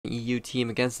EU team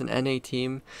against an NA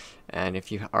team. And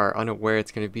if you are unaware,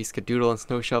 it's going to be Skadoodle and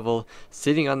Snow Shovel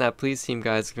sitting on that Please team,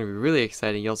 guys. It's going to be really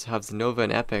exciting. You also have Zenova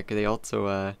and Epic. They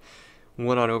also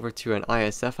went on over to an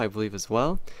ISF, I believe, as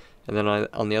well. And then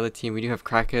on the other team, we do have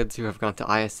Crackheads, who have gone to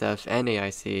ISF and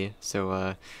AiC.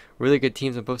 So really good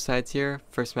teams on both sides here.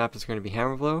 First map is going to be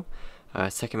Hammerblow.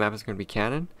 Second map is going to be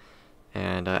Cannon.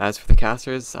 And as for the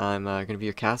casters, I'm going to be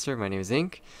your caster. My name is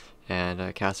Ink.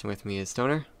 And casting with me is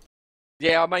Stoner.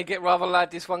 Yeah, I may get rather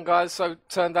loud this one, guys, so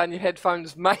turn down your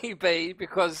headphones maybe,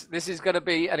 because this is going to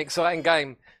be an exciting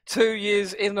game. 2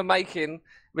 years in the making.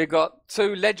 We've got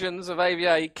two legends of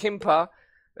AVA, Kimper,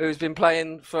 who's been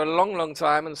playing for a long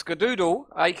time, and Skadoodle,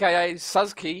 aka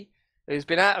Suzki, who's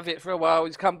been out of it for a while.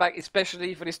 He's come back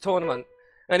especially for this tournament.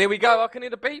 And here we go, I can hear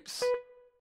the beeps.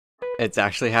 It's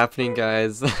actually happening,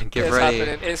 guys. Get it's ready.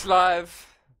 Happening. It's live.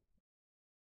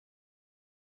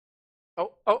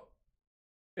 Oh.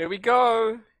 Here we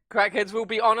go. Crackheads will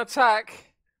be on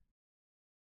attack.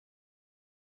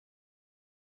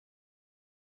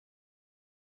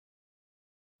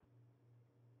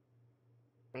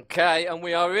 Okay, and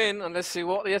we are in, and let's see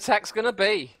what the attack's going to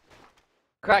be.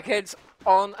 Crackheads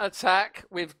on attack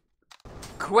with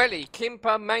Quelly,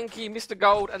 Kimper, Mankey, Mr.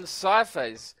 Gold, and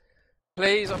Cyphers.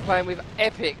 Please are playing with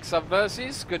Epic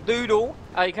Subverses, Skadoodle,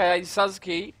 aka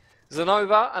Suzki,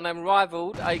 Zenova, and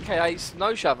Unrivaled, aka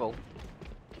Snow Shovel.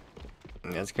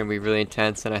 It's going to be really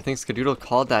intense, and I think Skadoodle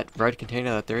called that red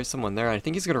container that there is someone there. I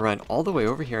think he's going to run all the way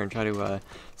over here and try to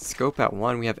scope at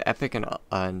one. We have Epic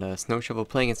and Snow Shovel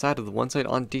playing inside of the one side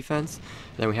on defense.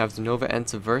 And then we have Zenova and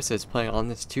Subversus playing on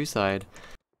this two side.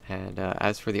 And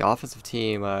as for the offensive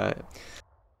team,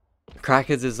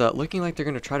 Crackheads is looking like they're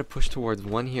going to try to push towards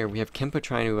one here. We have Kimpa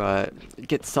trying to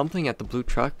get something at the blue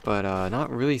truck, but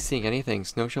not really seeing anything.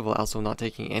 Snow Shovel also not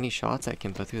taking any shots at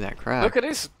Kimpa through that crack. Look at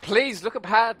this, please. Look at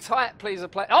how tight please are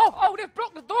playing. Oh, they've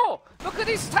blocked the door. Look at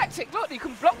this tactic. Look, you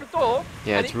can block the door.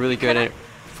 Yeah, it's really good, and it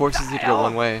forces you to go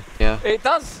one way. Yeah. It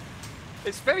does.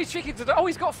 It's very tricky to do. Oh,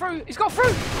 he's got through. He's got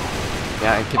through.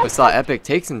 Yeah, and Kimpa saw Epic,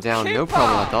 takes him down. No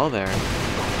problem at all there.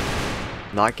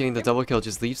 Not getting the double kill,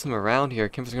 just leaves him around here.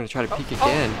 Kimpa's going to try to peek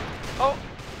again.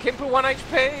 Kimpa 1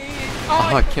 HP.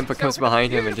 Kimpa comes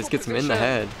behind him and just gets him in the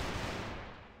head.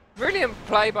 Brilliant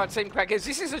play by Team Crackheads.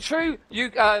 This is a true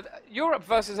Europe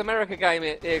versus America game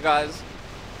here, guys.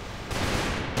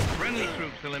 Friendly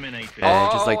troops eliminated.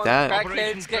 Just like that.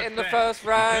 Crackheads getting the first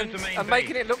round and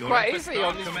making it look quite easy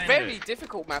on this very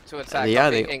difficult map to attack.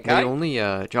 Yeah, they only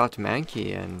dropped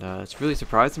Mankey, and it's really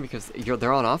surprising because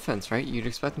they're on offense, right? You'd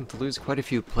expect them to lose quite a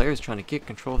few players trying to get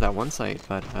control of that one site,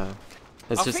 but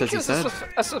it's just as you said.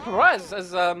 A surprise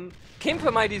as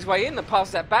Kimpa made his way in and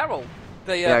passed that barrel.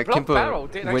 The block barrel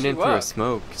didn't went in work. through a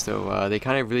smoke, so they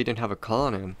kind of really didn't have a call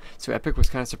on him. So Epic was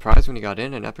kind of surprised when he got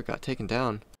in, and Epic got taken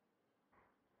down.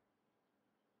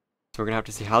 So we're going to have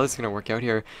to see how this is going to work out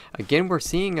here. Again, we're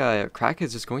seeing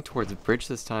Crackheads just going towards the bridge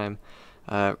this time.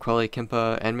 Quelly,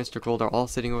 Kimpa, and Mr. Gold are all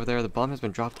sitting over there. The bomb has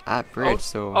been dropped at bridge,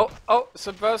 so...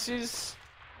 Subversus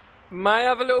may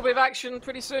have a little bit of action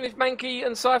pretty soon if Mankey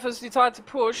and Cyphers decide to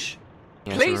push.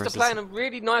 Yeah, Please, they're playing a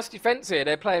really nice defense here.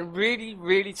 They're playing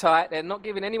really tight. They're not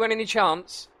giving anyone any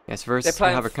chance. Yes, Versus going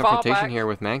to have a confrontation here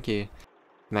with Mankey.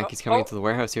 Mankey's coming into the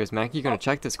warehouse here. Is Mankey going to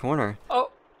check this corner?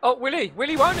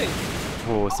 Willie won't he?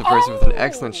 Oh, Subversus with an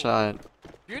excellent shot.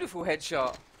 Beautiful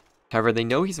headshot. However, they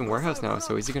know he's in warehouse now,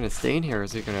 so is he going to stay in here or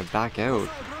is he going to back out?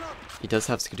 He does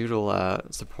have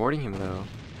Skadoodle supporting him, though.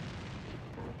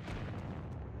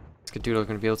 Skadoodle going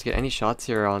to be able to get any shots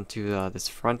here onto this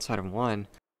front side of one.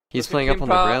 He's playing up on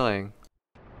the railing.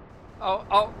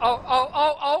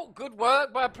 Good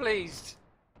work by Pleased.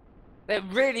 They're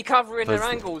really covering their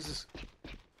angles.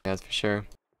 Yeah, that's for sure.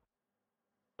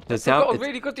 They've got a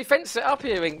really good defense set up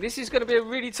here, Ing. This is going to be a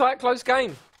really tight, close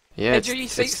game. Yeah, it's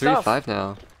 3-5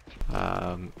 now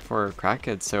for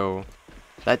Crackheads, so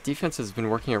that defense has been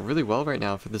working out really well right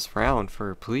now for this round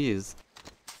for Please.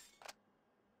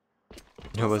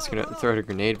 Nova's going to throw out a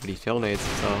grenade, but he fail nades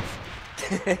himself.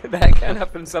 That can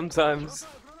happen sometimes.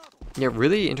 Yeah,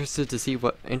 really interested to see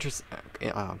what really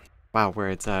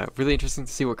interesting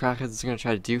to see what Crackheads is going to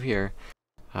try to do here.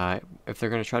 If they're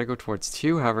going to try to go towards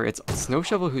two, however, it's Snow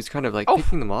Shovel who's kind of like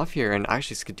picking them off here, and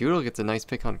actually Skadoodle gets a nice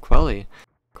pick on Quelly.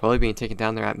 Quelly being taken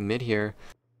down there at mid here.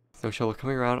 Snow Shovel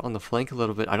coming around on the flank a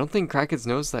little bit. I don't think Crackheads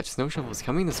knows that Snow Shovel is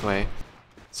coming this way.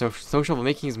 So Snow Shovel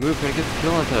making his move, going to get the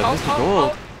kill onto Mr.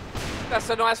 Gold. That's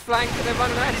a nice flank, and they're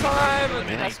running out of time.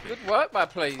 And that's good work by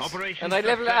Please. And they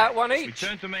level it out 1 each.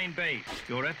 Return to main base.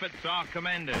 Your efforts are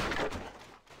commended.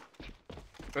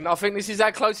 And I think this is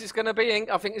how close it's going to be, Ink.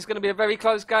 I think it's going to be a very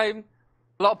close game.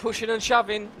 A lot of pushing and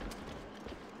shoving.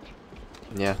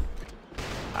 Yeah.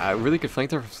 Really good flank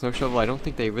there from Snow Shovel. I don't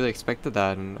think they really expected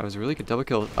that, and I was a really good double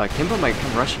kill. Kimpa might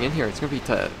come rushing in here. It's going to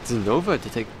be Zenova to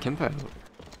take Kimpa out.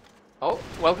 Oh,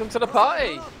 welcome to the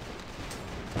party.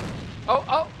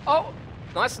 Oh.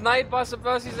 Nice nade by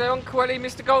Subversives there on Quelly.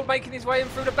 Mr. Gold making his way in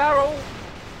through the barrel.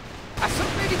 That's a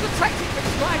really good tactic, but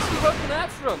it's not actually working out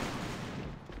for him.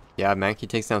 Yeah, Mankey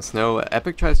takes down Snow.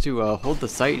 Epic tries to hold the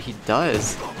site. He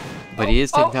does, but he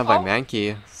is taken down by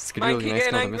Mankey. Skadoodle, nice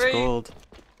kill to miss gold.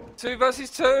 2 versus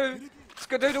 2.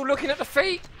 Skadoodle looking at the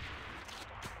feet.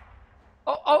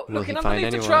 Looking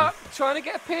underneath the truck, trying to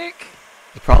get a pick.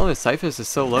 The problem is Cyphers is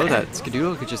so low that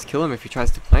Skadoodle could just kill him if he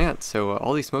tries to plant. So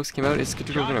all these smokes came out. Is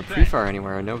Skadoodle going to pre-fire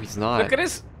anywhere? No, he's not. Look at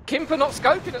this. Kimpa not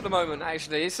scoping at the moment,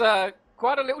 actually. It's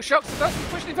quite a little shock. Subversives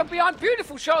pushing him from behind.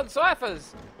 Beautiful shot on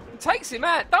Cyphers. And takes him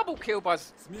out. Double kill by...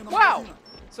 Wow.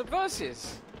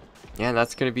 Subversives. Yeah, and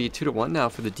that's going to be 2-1 now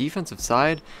for the defensive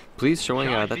side. Please showing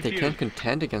that they can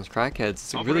contend against Crackheads.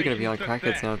 It's really going to be on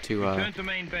Crackheads now to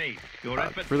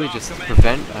really just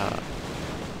prevent...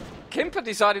 Kimpa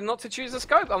decided not to choose a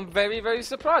scope. I'm very, very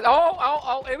surprised.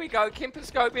 Oh, here we go. Kimpa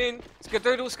scoping.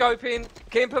 Skadoodle scoping.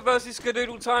 Kimpa versus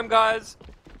Skadoodle time, guys.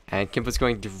 And Kimpa's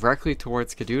going directly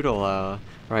towards Skadoodle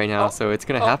right now, so it's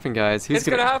going to happen, guys. It's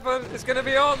going to happen. It's going to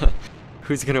be on.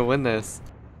 Who's going to win this?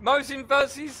 Mosin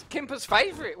versus Kimpa's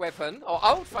favourite weapon, or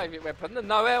old favourite weapon, the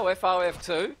Noel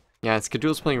FRF2. Yeah,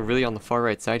 Skadoodle's playing really on the far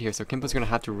right side here, so Kimpa's going to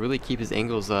have to really keep his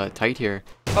angles tight here.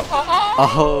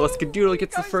 Skadoodle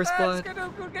gets the first blood.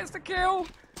 Skadoodle gets the kill.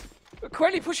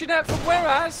 Quelly pushing out from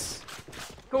Whereas.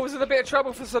 Causing a bit of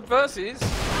trouble for Subversives.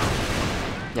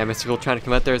 Yeah, Mr. Gold trying to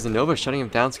come out there as Nova shutting him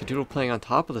down. Skadoodle playing on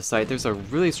top of the site. There's a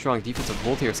really strong defensive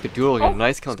hold here. Skadoodle getting a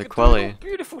nice kill to Quelly.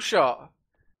 Beautiful shot.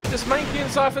 Just Mankey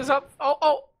and Cyphers up.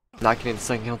 Not getting the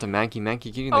second kill to Mankey.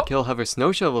 Mankey getting the kill. However,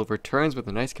 Snow Shovel returns with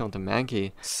a nice kill to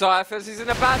Mankey. Cyphers is in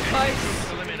a bad place.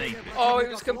 Oh, he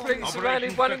was completely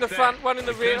surrounded. One in the front, one in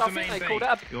the rear. I think they call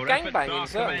that a gangbang in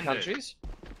certain countries.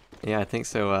 Yeah, I think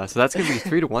so. So that's going to be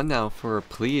 3-1 now for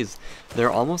Please.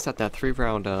 They're almost at that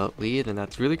 3-round lead, and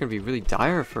that's really going to be really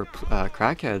dire for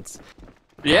Crackheads.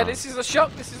 Yeah, this is a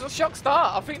shock. This is a shock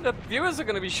start. I think the viewers are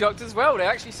going to be shocked as well.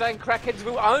 They're actually saying Crackheads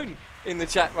will own in the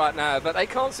chat right now, but they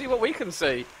can't see what we can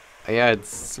see. Yeah,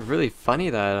 it's really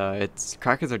funny that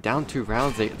Crackheads are down 2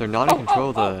 rounds. They're not in control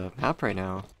of the map right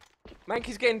now.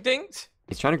 Mankey's getting dinked.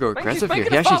 He's trying to go aggressive here.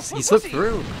 He slipped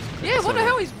through. Yeah, what the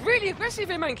hell? He's really aggressive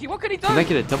here, Mankey. What can he do? He might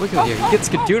get a double kill here. He gets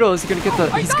Skadoodle. Is he gonna get the?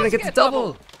 He's gonna get the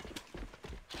double.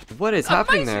 What is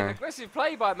happening there? Aggressive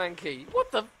play by Mankey.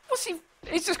 What the? What's he?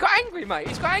 He's just got angry, mate.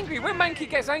 He's got angry. When Mankey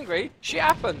gets angry, shit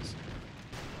happens.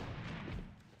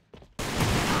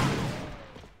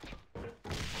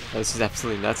 This is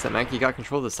absolutely nuts that Mankey got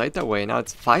control of the site that way. Now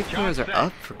it's 5 players are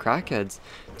up for Crackheads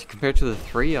compared to the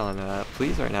 3 on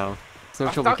Please right now. Snow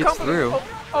Shovel gets through.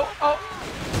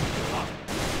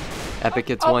 Epic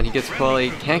gets one. He gets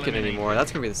Quelly. Can't get any more.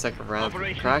 That's gonna be the second round for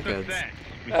Crackheads.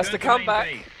 That's the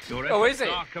comeback. Oh, is it?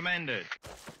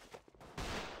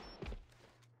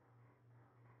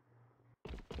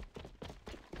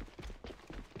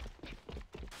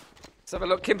 Let's have a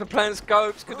look. Kimpa playing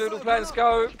scope. Skadoodle playing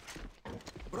scope.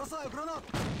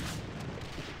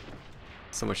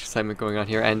 So much excitement going on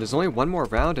here, and there's only one more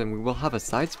round and we will have a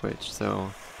side switch,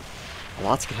 so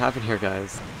lots can happen here,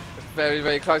 guys. Very,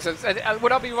 very close. And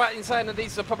would I be right in saying that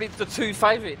these are probably the 2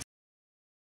 favourites?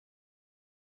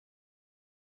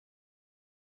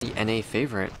 The NA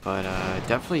favourite, but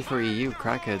definitely for EU,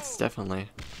 Crackheads, definitely.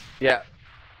 Yeah.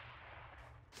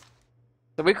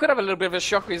 So we could have a little bit of a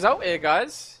shock result here,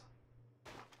 guys.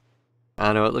 I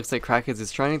don't know, it looks like Crackheads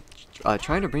is trying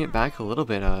to bring it back a little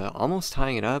bit, almost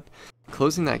tying it up,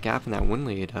 closing that gap in that win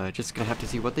lead. Just gonna have to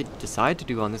see what they decide to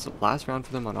do on this last round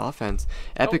for them on offense.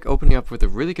 Epic opening up with a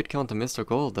really good kill into Mr.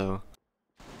 Gold, though.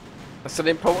 That's an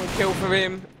important kill for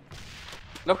him.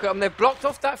 Look at them, they've blocked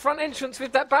off that front entrance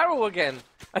with that barrel again.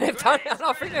 And they've done it, and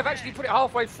I think they've actually put it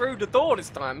halfway through the door this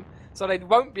time, so they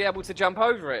won't be able to jump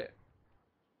over it.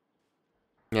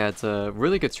 Yeah, it's a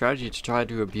really good strategy to try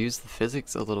to abuse the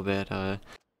physics a little bit.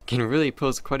 Can really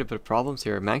pose quite a bit of problems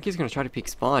here. Mankey's going to try to peek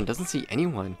spawn, doesn't see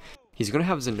anyone. He's going to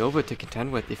have Zenova to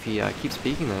contend with if he keeps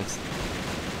peeking this.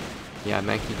 Yeah,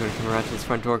 Mankey's going to come around to his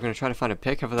front door, going to try to find a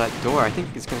pick over that door. I think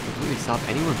it's going to completely stop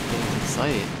anyone from getting to the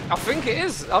site. I think it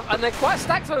is, and they're quite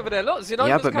stacked over there. Look,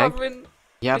 yeah, but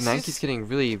Mankey's getting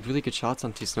really good shots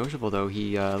onto Snow Shovel, though.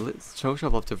 He lit Snow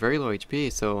Shovel up to very low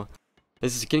HP, so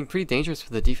this is getting pretty dangerous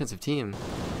for the defensive team.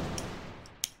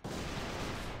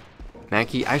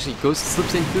 Mankey actually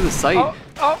slips in through the site.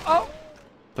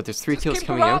 But there's 3 kills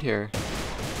coming out here.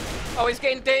 Oh, he's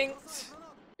getting dinked.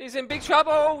 He's in big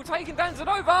trouble. Taking down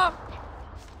Zenova.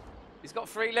 He's got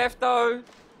 3 left though.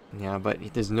 Yeah, but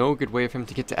there's no good way for him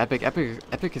to get to Epic.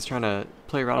 Epic is trying to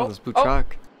play around with this blue oh.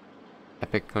 truck.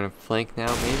 Epic going to flank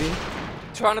now, maybe?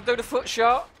 Trying to do the foot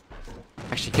shot.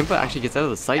 Actually, Kimpa actually gets out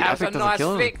of the sight. That was Epic a doesn't nice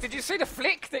kill him. flick. Did you see the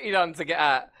flick that he done to get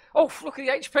at? Oh, look at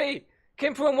the HP.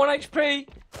 Kimpa on 1 HP.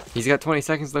 He's got 20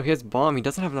 seconds though. He has bomb. He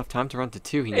doesn't have enough time to run to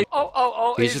 2.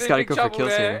 He's just got to go for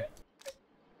kills here.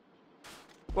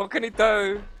 What can he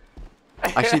do?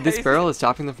 Actually, this barrel is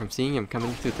stopping them from seeing him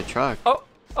coming through the truck. Oh.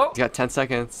 He's got 10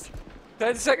 seconds.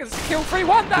 10 seconds to kill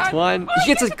 3-1 down. It's 1. Oh, he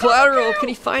gets a collateral. Can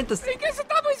he find this? He gets a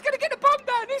double. He's going to get a bomb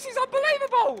down. This is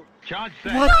unbelievable. Charge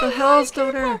set. What the hell,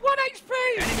 Stoner? 1 HP.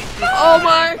 Enemy Oh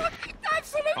my!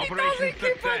 Absolutely Operation doesn't.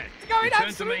 Kimpa success. going Return to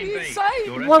absolutely main base. insane.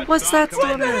 Your What efforts was are that,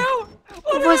 commended. Stoner?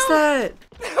 What was that?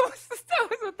 That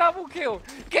was a double kill.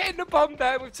 Getting the bomb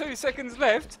down with 2 seconds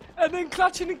left, and then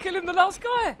clutching and killing the last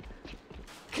guy.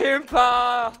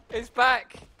 Kimpa is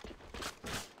back.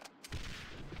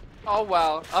 Oh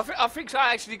wow! I think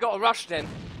I actually got a rush then.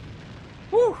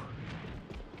 Woo!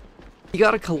 He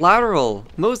got a collateral.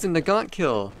 Mosin the gaunt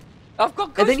kill. I've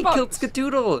got goosebumps. And then he killed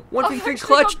Skadoodle. 1v3 actually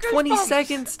clutch. got 20 goosebumps.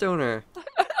 seconds, Stoner.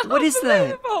 What is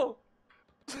that? Unbelievable.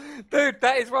 Dude,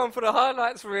 that is one for the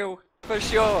highlights reel for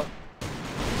sure.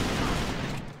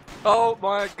 Oh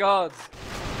my god!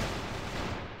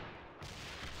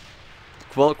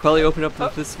 Quelly opened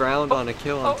up this round on a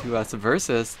kill onto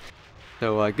Subversus.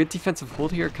 So good defensive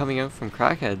hold here coming out from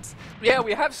Crackheads. Yeah,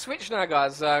 we have switched now,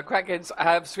 guys. Crackheads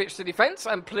have switched to defense,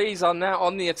 and Please are now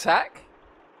on the attack.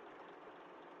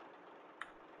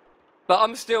 But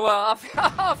I'm still, I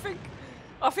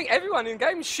think everyone in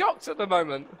game is shocked at the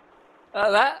moment.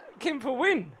 That Kimpa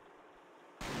win.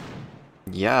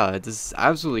 Yeah, it is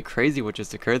absolutely crazy what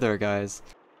just occurred there, guys.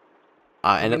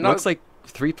 And it looks like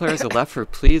 3 players are left for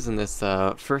Please in this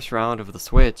first round of the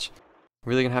switch.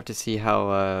 Really gonna have to see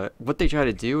how what they try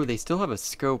to do. They still have a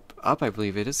scope up, I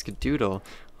believe. It is Skadoodle.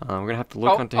 We're gonna have to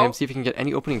look onto him, see if he can get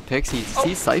any opening picks. He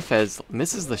sees Cyphez,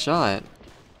 misses the shot.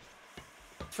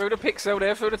 Through the pixel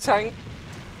there, through the tank.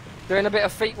 Doing a bit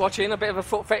of feet watching, a bit of a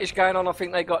foot fetish going on. I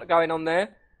think they got going on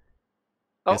there.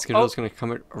 Skadoodle's gonna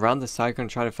come around the side, gonna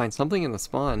try to find something in the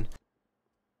spawn.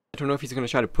 I don't know if he's gonna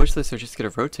try to push this or just gonna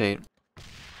rotate.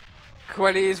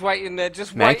 Quelly is waiting there,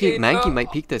 just waiting. Mankey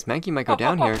might peek this. Mankey might go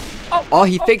down here.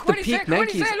 He faked the peek.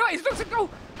 Mankey's there. Look, he's looked at goal.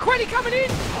 Quelly coming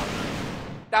in.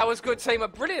 That was good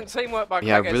teamwork. Brilliant teamwork by Crackheads.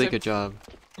 Yeah, really good job.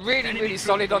 Really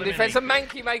solid on defense. And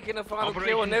Mankey making a final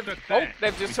kill, and they've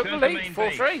just took the lead,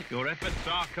 4-3. Your efforts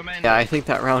are commended. Yeah, I think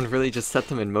that round really just set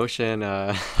them in motion.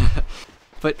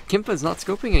 But Kimpa's not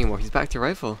scoping anymore. He's back to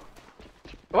rifle.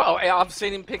 Well, I've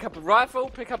seen him pick up a rifle,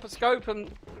 pick up a scope,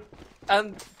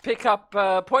 and pick up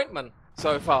pointman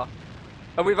so far.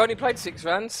 And we've only played 6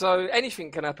 rounds, so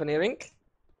anything can happen here, Ink.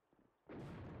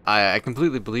 I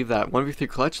completely believe that. 1v3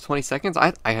 clutch, 20 seconds.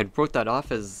 I had wrote that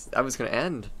off as I was going to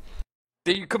end.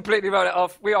 You completely wrote it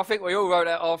off. I think we all wrote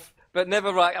it off, but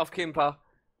never write off Kimpa.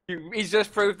 He's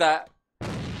just proved that.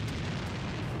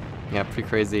 Yeah, pretty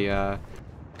crazy.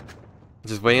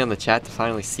 Just waiting on the chat to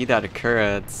finally see that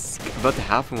occur. It's about to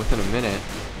happen within a minute.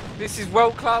 This is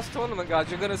world-class tournament, guys.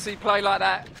 You're going to see play like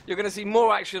that. You're going to see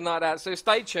more action like that, so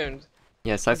stay tuned.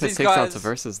 Yeah, Cypher takes out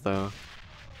Subversus, though.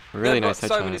 Really nice headshot.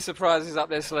 So many surprises up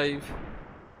their sleeve.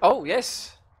 Oh,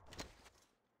 yes.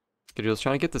 Skadoodle's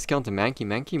trying to get this kill into Mankey.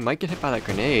 Mankey might get hit by that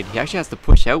grenade. He actually has to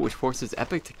push out, which forces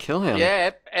Epic to kill him.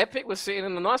 Yeah, Epic was sitting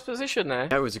in a nice position there.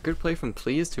 Yeah, it was a good play from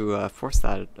Please to force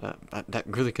that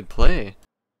really good play.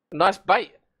 Nice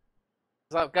bait.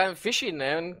 It's like going fishing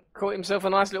there and caught himself a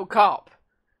nice little carp.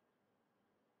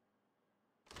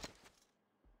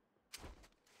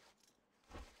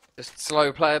 Just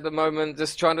slow play at the moment,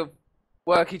 just trying to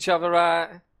work each other out.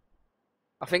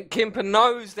 I think Kimpa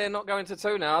knows they're not going to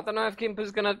 2 now. I don't know if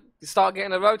Kimpa's going to start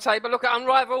getting a rotate, but look at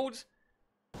Unrivaled.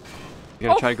 You're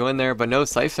going to try to go in there, but no,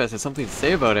 Cypher has something to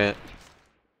say about it.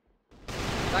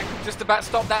 That could just about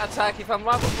stop that attack if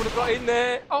Unrivaled would have got in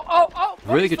there. Oh!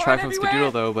 Really good try from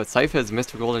Skadoodle though, but Cypher has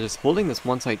Mr. Gold are just holding this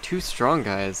one side too strong,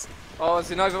 guys. Oh,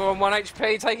 it's over on 1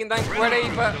 HP, taking down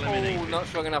Quelly, but not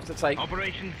strong enough to take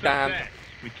down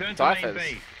Cyphers.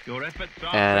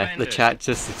 And the chat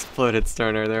just exploded,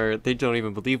 Sterner. They don't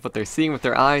even believe what they're seeing with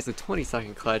their eyes. The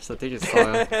 20-second clutch that they just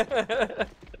saw.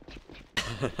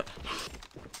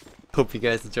 Hope you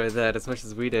guys enjoyed that as much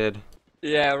as we did.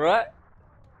 Yeah, right?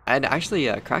 And actually,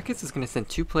 Crackheads is going to send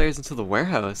 2 players into the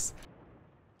warehouse.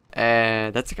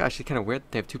 And that's actually kind of weird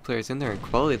that they have 2 players in there in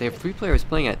quality. They have 3 players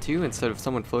playing at 2 instead of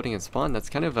someone floating in spawn. That's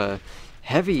kind of a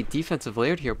heavy defensive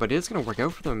layout here, but it is going to work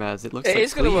out for them as it looks like it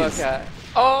is going to work out.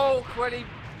 Oh, Quelly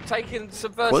taking Quali's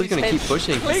Subversive's gonna head keep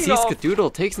pushing. He clean sees off.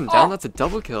 Skadoodle, takes him down. Oh. That's a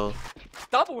double kill.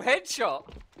 Double headshot.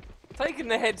 Taking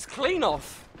the heads clean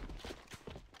off.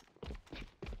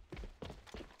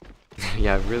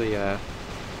 Yeah, really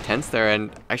tense there.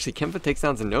 And actually, Kempa takes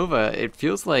down Zenova. It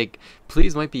feels like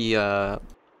Please might be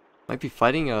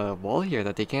fighting a wall here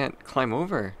that they can't climb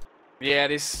over. Yeah,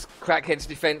 this Crackheads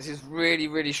defense is really,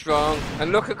 really strong.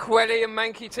 And look at Quelly and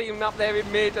Mankey teaming up there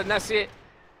in mid, and that's it.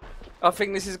 I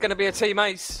think this is going to be a team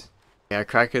ace. Yeah,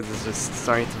 Crackheads is just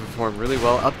starting to perform really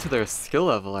well, up to their skill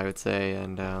level, I would say.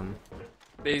 And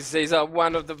These are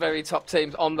one of the very top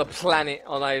teams on the planet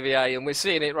on AVA, and we're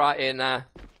seeing it right here now.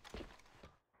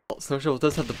 Snow Shovel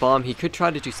does have the bomb. He could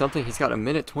try to do something. He's got a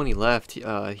minute 20 left.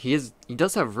 He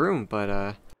does have room,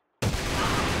 but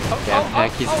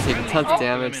he's taking tons of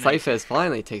damage. Cyphers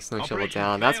finally takes Snow Shovel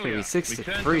down. That's going to be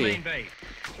 6-3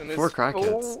 for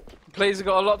Crackheads. Please have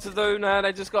got a lot to do now.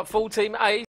 They just got full team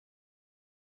A.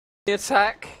 The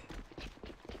attack.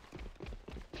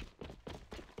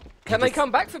 Can they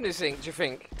come back from this thing, do you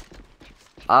think?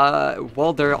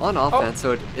 Well, they're on offense,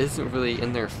 so it isn't really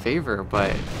in their favor,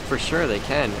 but for sure they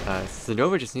can.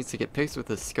 Zenova just needs to get picked with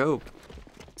the scope.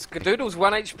 Skadoodle's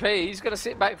 1 HP. He's going to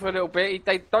sit back for a little bit.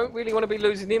 They don't really want to be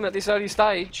losing him at this early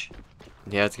stage.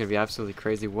 Yeah, it's going to be absolutely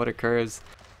crazy what occurs.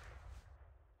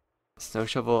 Snow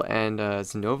Shovel and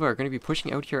Zenova are going to be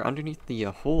pushing out here underneath the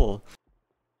hole.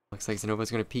 Looks like Zenova's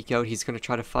going to peek out. He's going to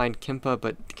try to find Kimpa,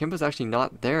 but Kimpa's actually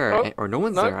not there, or no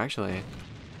one's there actually.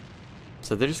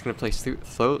 So they're just going to play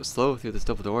slow through this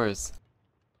double doors.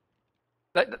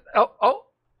 Yeah,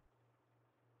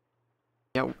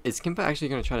 is Kimpa actually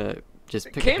going to try to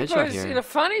just pick a headshot here? Kimpa is in a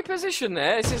funny position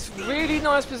there. It's this really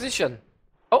nice position.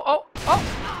 Oh,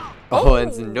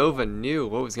 and Zenova knew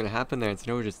what was going to happen there, and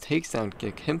Zenova just takes down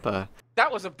Kimpa.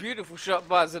 That was a beautiful shot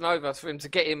by Zenova for him to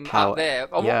get him out there,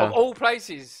 of all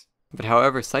places. But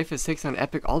however, Cyphers takes down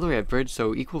Epic all the way at bridge,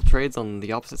 so equal trades on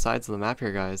the opposite sides of the map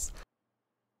here, guys.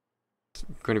 It's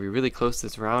going to be really close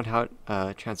this round, how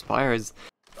it transpires.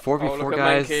 4v4,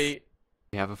 guys.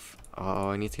 We have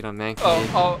I need to get on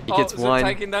Mankey. He gets one.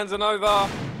 Taking down Zenova.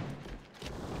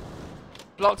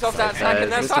 Blocked off that attack,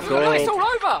 and then Cyphers all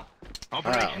over.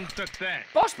 Operation success.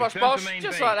 Bosh,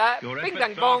 just like that. Bing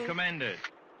bang bong.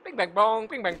 Bing bang bong,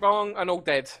 bing bang bong, and all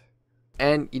dead.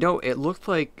 And, you know, it looked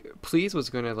like Please was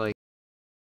going to, like,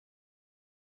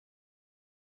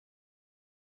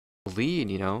 lead,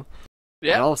 you know?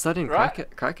 Yeah. And all of a sudden,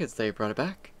 Crackheads, they brought it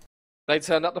back. They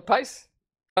turned up the pace,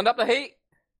 turned up the heat.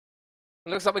 It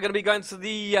looks like we're going to be going to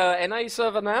the NA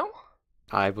server now.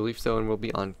 I believe so, and we'll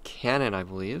be on Cannon, I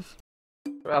believe.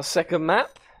 For our second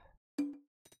map.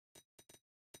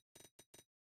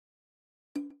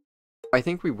 I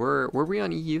think we were we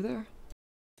on EU there?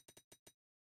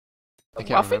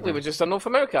 I think we were just on North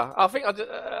America. I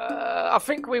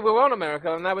think we were on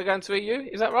America, and now we're going to EU.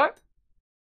 Is that right?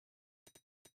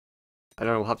 I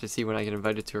don't know. We'll have to see when I get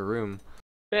invited to a room.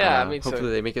 Yeah, me too.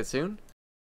 Hopefully they make it soon.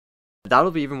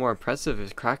 That'll be even more impressive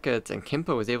if Crackheads and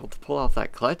Kimpa was able to pull off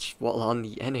that clutch while on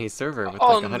the NA server with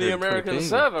on like the American ping.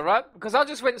 server, right? Because I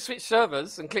just went to switch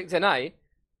servers and clicked NA,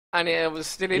 and it was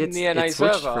still in the NA it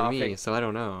switched server. For me, so I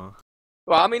don't know.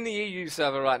 Well, I'm in the EU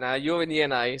server right now. You're in the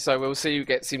NA, so we'll see who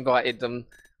gets invited and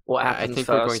what happens I think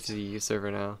first. we're going to the EU server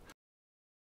now.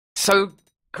 So,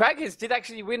 Crackheads did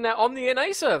actually win that on the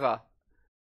NA server.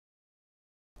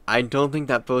 I don't think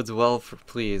that bodes well for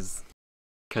Please,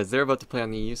 because they're about to play on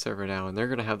the EU server now, and they're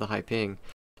going to have the high ping.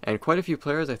 And quite a few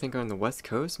players, I think, are on the West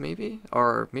Coast, maybe?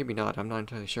 Or maybe not, I'm not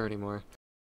entirely sure anymore.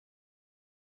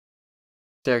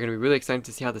 They're going to be really excited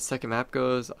to see how the second map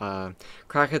goes.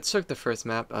 Crackheads took the first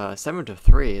map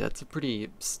 7-3. That's a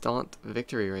pretty staunch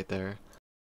victory right there.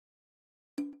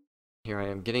 Here I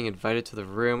am getting invited to the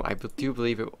room. I do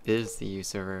believe it is the EU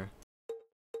server.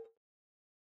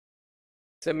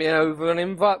 Send me over an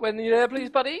invite when you're there,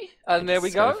 please, buddy. And there we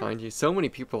go. Find you. So many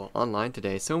people online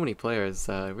today. So many players.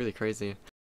 Really crazy.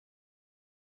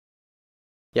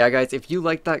 Yeah, guys, if you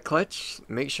like that clutch,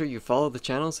 make sure you follow the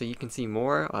channel so you can see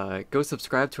more. Go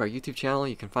subscribe to our YouTube channel.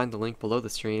 You can find the link below the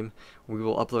stream. We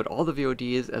will upload all the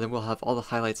VODs, and then we'll have all the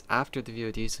highlights after the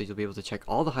VODs, so you'll be able to check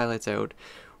all the highlights out.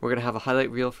 We're going to have a highlight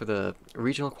reel for the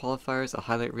regional qualifiers, a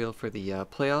highlight reel for the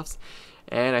playoffs,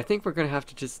 and I think we're going to have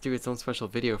to just do its own special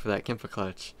video for that Kimpa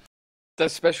clutch.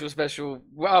 That's special.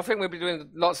 Well, I think we'll be doing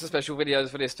lots of special videos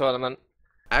for this tournament.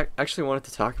 I actually wanted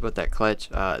to talk about that clutch.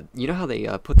 You know how they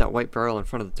put that white barrel in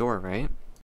front of the door, right?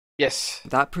 Yes.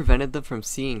 That prevented them from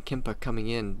seeing Kimpa coming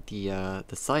in the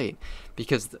site,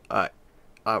 because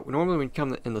normally when you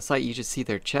come in the site, you just see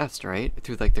their chest, right,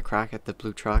 through like the crack at the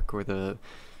blue truck or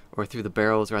through the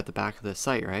barrels or at the back of the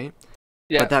site, right?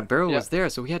 Yeah. But that barrel Yeah. was there,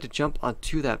 so we had to jump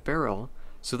onto that barrel,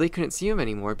 so they couldn't see him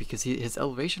anymore because his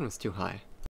elevation was too high.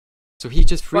 So he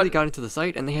just freely got into the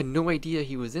site, and they had no idea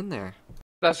he was in there.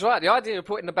 That's right. The idea of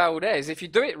putting the barrel there is if you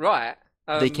do it right,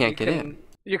 They can't get in.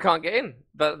 You can't get in,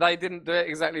 but they didn't do it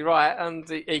exactly right, and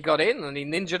he got in and he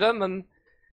ninjaed them, and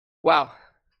wow.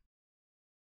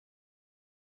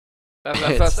 Our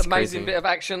It's first amazing crazy. bit of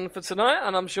action for tonight,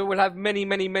 and I'm sure we'll have many,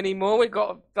 many, many more.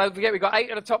 Don't forget, we've got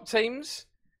 8 of the top teams.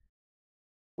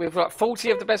 We've got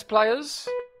 40 of the best players.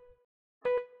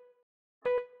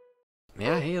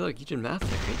 Yeah, hey, look, you did math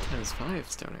there. 8 times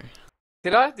 5, Stoner.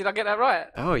 Did I? Did I get that right?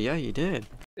 Oh, yeah, you did.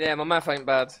 Yeah, my math ain't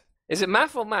bad. Is it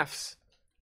math or maths?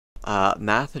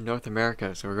 Math in North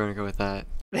America, so we're going to go with that.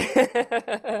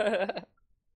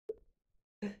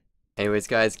 Anyways,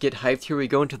 guys, get hyped. Here we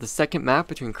go into the second map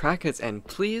between Crackheads and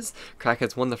Please.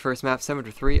 Crackheads won the first map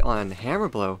 7-3 on Hammer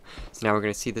Blow. So now we're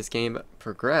going to see this game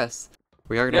progress.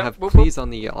 We are going to have Please on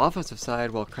the offensive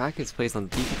side while Crackheads plays on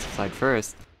the defensive side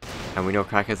first. And we know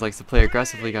Crackheads likes to play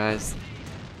aggressively, guys.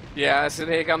 Yeah, so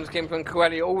here comes Kimper and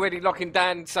Coeli already locking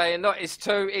down, saying, look, it's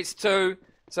 2, it's 2.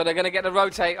 So they're going to get the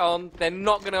rotate on. They're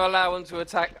not going to allow them to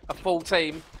attack a full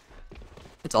team.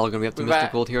 It's all going to be up to Mr.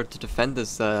 Gold here to defend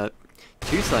this 2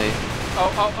 site.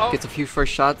 Oh. Gets a few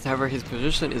first shots, however his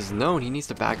position is known. He needs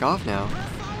to back off now.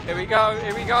 Here we go,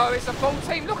 here we go. It's a full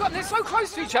team. Look at them, they're so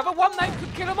close to each other. One name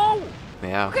could kill them all.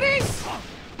 Yeah. Look at this.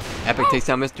 Epic takes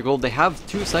down Mr. Gold. They have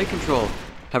 2 site control.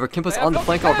 However, Kimpa's on the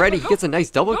flank already. He gets a nice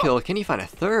double kill. Can he find a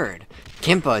third?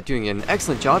 Kimpa doing an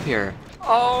excellent job here.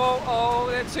 Oh,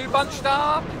 they're 2 bunched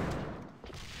up.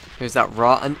 There's that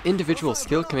raw individual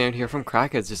skill command here from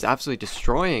Crackheads, just absolutely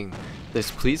destroying this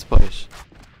Please push.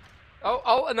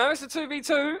 Oh, and now it's a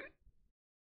 2v2.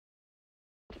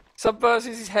 Subversus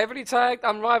is heavily tagged,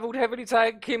 Unrivaled heavily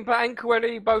tagged. Kimpa and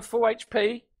Coeli both full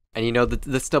HP. And you know,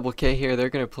 this double K here, they're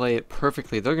going to play it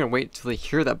perfectly. They're going to wait until they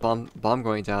hear that bomb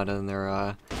going down, and they're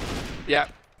going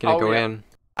to go in.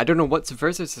 I don't know what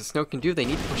Subversus the Snow can do. They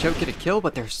need to push out, get a kill,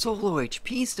 but they're so low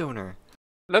HP, Stoner.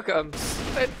 Look at them.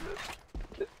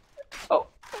 Oh,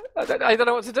 I don't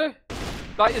know what to do.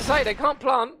 Like you say, they can't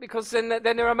plant because then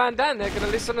they're a man down. They're going to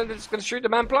listen and they're just going to shoot the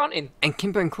man planting. And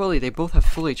Kimpa and Coeli, they both have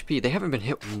full HP. They haven't been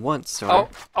hit once, Stoner.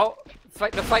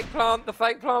 The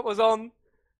fake plant was on.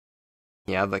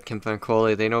 Yeah, but Kimpa and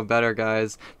Coeli, they know better,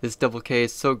 guys. This double K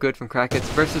is so good from Crackheads.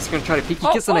 Versus going to try to peek.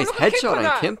 He gets a nice headshot on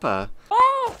Kimpa.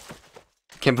 Oh!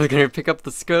 Kimpa going to pick up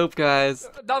the scope, guys.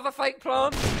 Another fake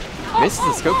plant. Misses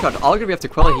the scope shot. All going to be up to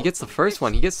Coeli. He gets the first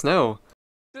one. He gets Snow.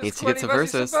 Needs to get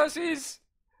Subversus.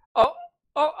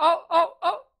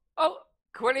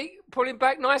 Coeli pulling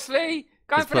back nicely.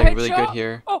 He's playing really good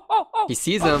here. He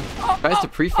sees him. Tries to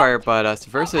pre-fire, but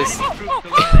Subversus.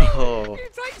 Oh.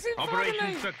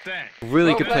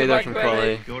 Really good play there from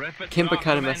Coeli. Kimpa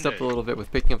kind of messed up a little bit with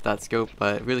picking up that scope,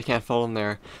 but really can't follow him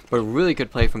there. But really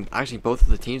good play from actually both of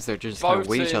the teams there, just kind of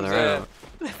wait each other out.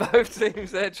 Both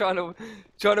teams there trying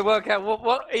to work out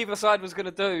what either side was going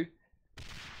to do.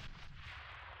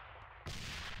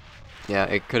 Yeah,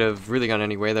 it could have really gone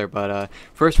any way there, but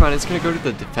first round it's going to go to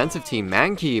the defensive team.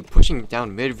 Mankey pushing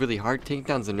down mid really hard, taking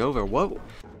down Zenova.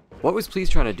 What was Please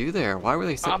trying to do there? Why were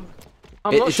they so...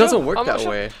 It doesn't work that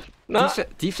way. No.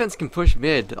 Defense can push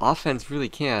mid, offense really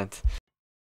can't.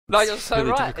 No, you're so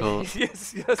really right. Difficult.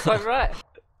 Yes, you're so right.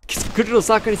 Goodriddle's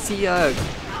not going to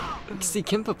see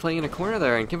Kimpa playing in a corner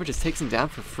there, and Kimpa just takes him down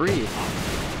for free.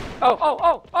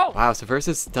 Oh! Wow, so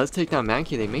Versus does take down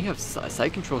Mankey. They may have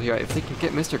side control here if they can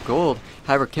get Mr. Gold.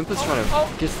 However, Kimpa's trying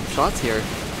to get some shots here.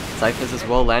 Cyphers as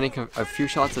well, landing a few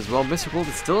shots as well. Mr. Gold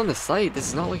is still in the site. This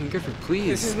is not looking good for Please.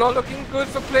 This is not looking good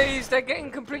for Please. They're getting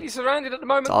completely surrounded at the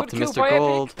moment. It's off to Mr.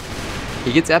 Gold.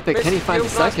 He gets Epic. Can he find the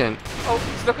second? Oh,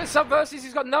 look at Subversus.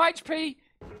 He's got no HP.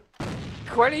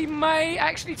 Coeli may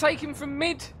actually take him from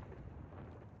mid.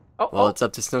 Well, it's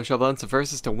up to Snow Shovel and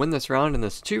Subversus to win this round in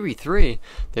this 2v3.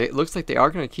 It looks like they are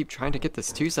going to keep trying to get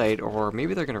this 2 site, or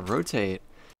maybe they're going to rotate.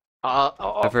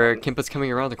 However, Kimpa's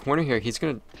coming around the corner here. He's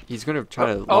gonna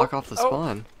try to lock off the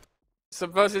spawn.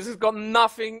 Subversus has got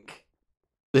nothing.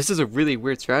 This is a really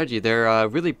weird strategy. They're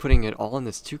really putting it all in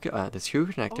this two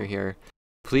connector here.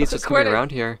 Please just coming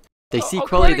around here. They see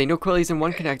Coeli. They know Coeli's in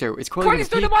one connector. It's Coeli Coeli's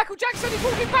doing the Michael Jackson. He's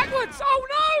walking backwards. Oh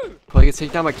no! Coeli gets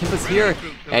taken down by Kimpa's here,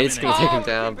 and it's gonna take him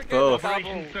down. Both.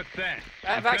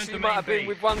 That actually might have been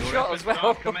with one shot as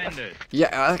well.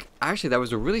 Yeah, actually, that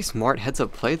was a really smart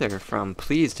heads-up play there from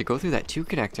Please to go through that 2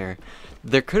 connector.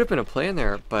 There could have been a play in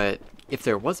there, but if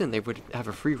there wasn't, they would have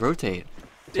a free rotate.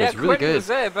 So it's really good. Was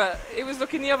there, but it was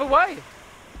looking the other way.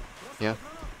 Yeah.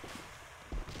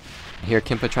 Here,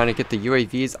 Kimpa trying to get the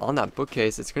UAVs on that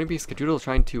bookcase. It's going to be Skadoodle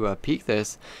trying to peek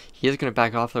this. He is going to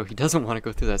back off, though. He doesn't want to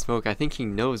go through that smoke. I think he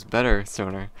knows better,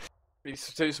 Stoner.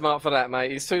 He's too smart for that,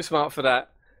 mate. He's too smart for that.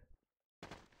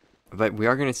 But we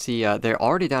are going to see, they're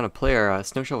already down a player.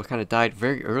 Snow Shovel kind of died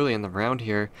very early in the round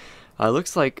here.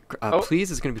 Looks like Please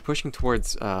is going to be pushing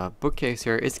towards bookcase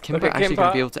here. Is Kimpa actually going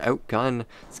to be able to outgun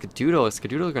Skadoodle? Is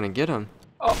Skadoodle going to get him?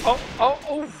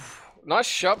 Oh. Nice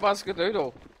shot by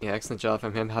Skadoodle. Yeah, excellent job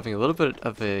from him, having a little bit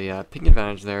of a ping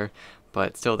advantage there,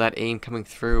 but still that aim coming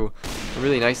through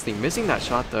really nicely. Missing that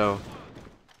shot though.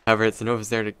 However, it's Nova's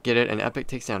there to get it, and Epic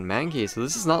takes down Mangi, so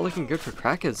this is not looking good for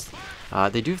Crackheads.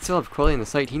 They do still have Quelly in the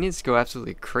site. He needs to go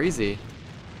absolutely crazy.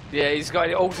 Yeah, he's got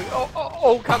it all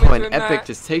coming to him. And Epic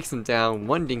just takes him down,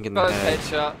 one dink in the head.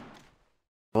 Headshot.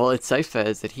 Well, it's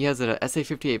Cyphez that he has an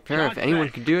SA-58 pair. If anyone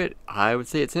can do it, I would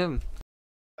say it's him.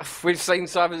 We've seen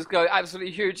Cyphers go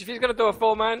absolutely huge. If he's going to do a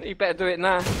 4-man, he better do it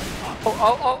now.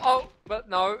 But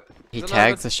no. He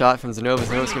tags the shot from Zenova.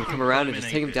 Zenova's going to come around and just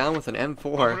take him down with an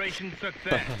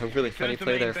M4. A really funny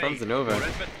play there from Zenova.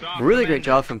 Really great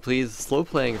job from Please. Slow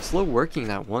playing, slow working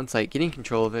that one site, getting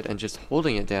control of it and just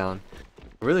holding it down.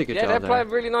 Really good job there. Yeah, they're playing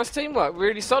really nice teamwork.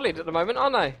 Really solid at the moment,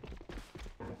 aren't they?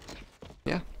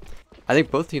 Yeah. I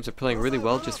think both teams are playing really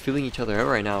well, just feeling each other out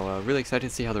right now. Really excited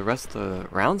to see how the rest of the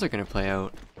rounds are going to play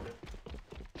out.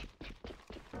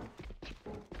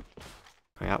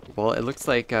 Yeah, well, it looks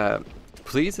like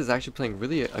Please is actually playing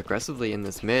really aggressively in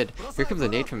this mid. Here comes a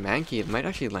nade from Mankey. It might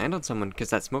actually land on someone because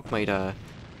that smoke might.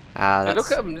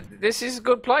 Look at them. This is a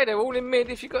good play. They're all in mid.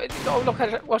 If you got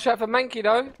to watch out for Mankey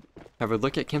though. However,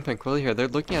 look at Kimpa and Quelly here. They're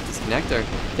looking at this connector.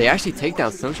 They actually take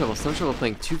down Snow Shovel. Snow Shovel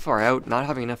playing too far out, not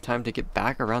having enough time to get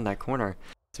back around that corner.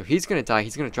 So he's gonna die.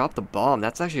 He's gonna drop the bomb.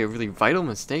 That's actually a really vital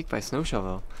mistake by Snow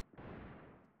Shovel.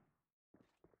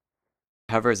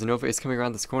 However, Zenova is coming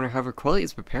around this corner. However, Quelly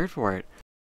is prepared for it.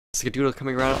 Skadoodle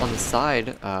coming around on the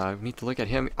side. We need to look at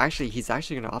him. Actually, he's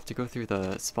actually going to opt to go through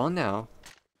the spawn now.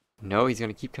 No, he's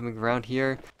going to keep coming around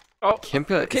here. Oh,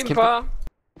 Kimpa.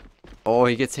 Oh,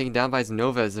 he gets taken down by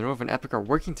Zenova. Zenova and Epic are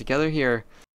working together here.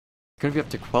 It's going to be up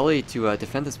to Quelly to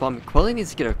defend this bomb. Quelly needs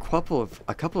to get a couple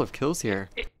of kills here.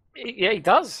 Yeah, he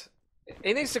does.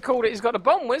 He needs to call it. He's got a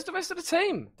bomb. Where's the rest of the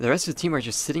team? The rest of the team are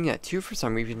just sitting at 2 for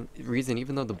some reason,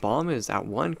 even though the bomb is at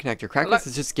 1 connector. Crackheads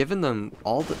has just given them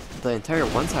all the entire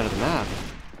one side of the map.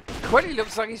 Quelly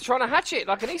looks like he's trying to hatch it,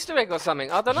 like an Easter egg or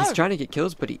something. I don't know. He's trying to get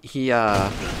kills, but he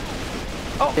has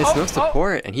no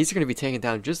support, and he's going to be taken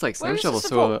down just like Snow Shovel.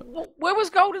 So where was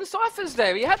Golden Cyphers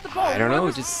there? He had the bomb. I don't know,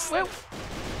 just Gold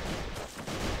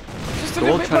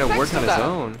trying to work on his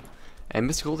own. And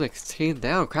Mr. Gold is taken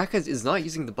down. Crackheads is not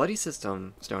using the buddy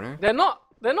system, Stoner. They're not,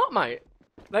 mate.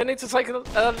 They need to take a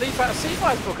leaf out of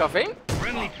C5's book, I think.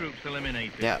 Friendly troops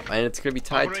eliminated. Yeah, and it's going to be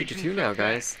tied 2-2 now,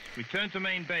 guys. Return to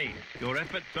main base. Your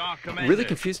efforts are commended. Really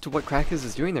confused to what Crackheads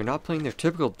is doing. They're not playing their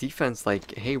typical defense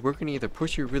like, hey, we're going to either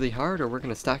push you really hard or we're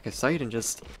going to stack a site and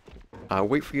just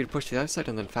wait for you to push to the other side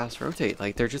and then fast rotate.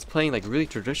 Like, they're just playing like really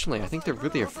traditionally. I think they're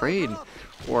really afraid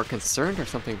or concerned or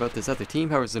something about this other team.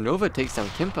 However, Zenova takes down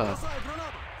Kimpa.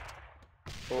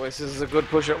 Oh, this is a good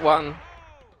push at 1.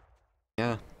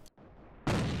 Yeah.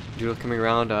 Doodle coming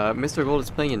around. Mr. Gold is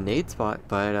playing a nade spot,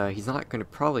 but he's not going to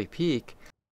probably peek.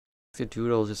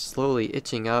 Doodle just slowly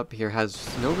itching up here,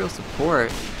 has no real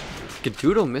support.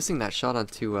 Doodle missing that shot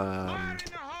onto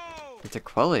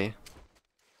Quelly.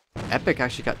 Epic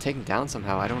actually got taken down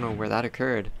somehow. I don't know where that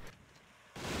occurred.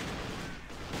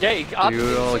 Yeah,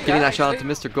 Doodle getting that shot onto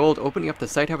Mr. Gold, opening up the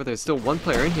site. However, there's still one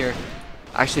player in here.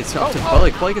 Actually, it's up to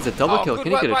Quelly. Quelly gets a double kill.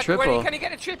 Can he get a triple? Can he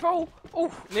get a triple?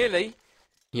 Oh, nearly.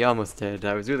 He almost did.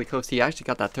 That was really close. He actually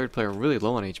got that third player really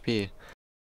low on HP.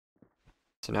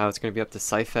 So now it's going to be up to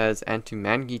Cyphez and to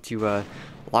Mangi to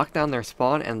lock down their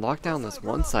spawn and lock down this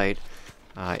one site.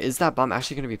 Is that bomb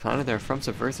actually going to be planted there from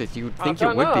Subversive? You would think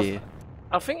it would be.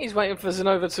 I think he's waiting for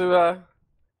Zenova to...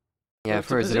 yeah,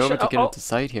 for Zenova to get into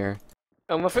site here.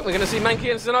 I think we're going to see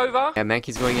Mankey and Zenova. Yeah,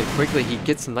 Mankey's going in quickly. He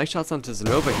gets some nice shots onto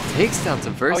Zenova. He takes down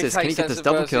Subversive. Can he get this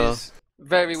double kill?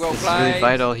 Very well played. This is really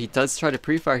vital. He does try to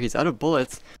pre-fire. He's out of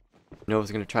bullets.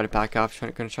 Nova's going to try to back off.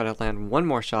 Going to try to land one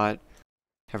more shot.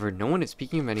 However, no one is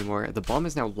speaking him anymore. The bomb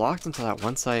is now locked into that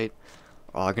one site.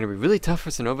 Oh, going to be really tough for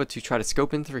Zenova to try to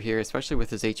scope in through here, especially with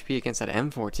his HP against that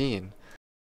M14.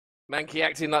 Mankey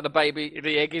acting like the baby.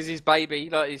 The egg is his baby.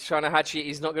 Like he's trying to hatch it.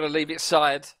 He's not going to leave it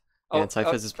side. And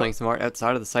Cyphez is playing smart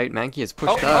outside of the site. Mankey is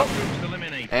pushed up.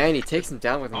 And he takes him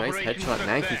down with a nice headshot.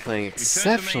 Mankey playing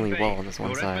exceptionally well on this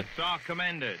one side.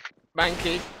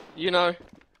 Mankey, you know.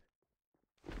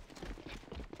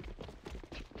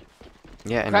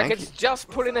 Yeah, and Crackheads just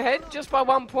pulling ahead, just by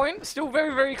 1 point. Still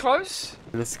very, very close.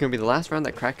 And this is going to be the last round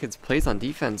that Crackheads plays on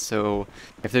defense, so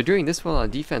if they're doing this well on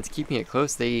defense, keeping it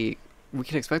close, we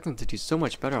can expect them to do so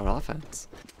much better on offense.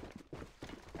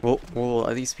 Will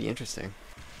at least be interesting.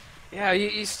 Yeah,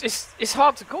 it's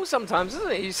hard to call sometimes,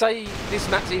 isn't it? You say this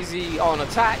map's easy on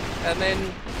attack, and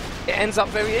then it ends up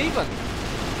very even.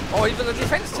 Or even the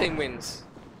defense team wins.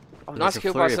 Oh, nice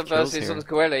kill by Subversives on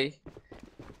Coeli.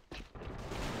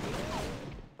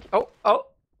 Oh.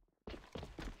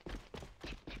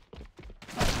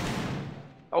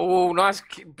 Oh, nice,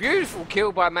 beautiful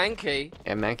kill by Mankey.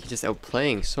 Yeah, Mankey just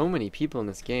outplaying so many people in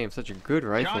this game. Such a good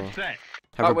rifle.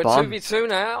 Right, we're 2v2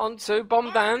 now, on 2,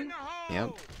 bomb down.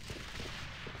 Yep.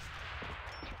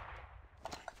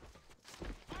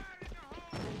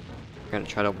 We're gonna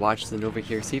try to watch the Nova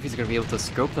here, see if he's gonna be able to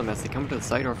scope them as they come to the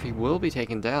site, or if he will be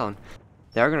taken down.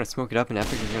 They are gonna smoke it up, and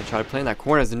Epic is gonna try to play in that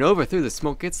corner as the Nova through the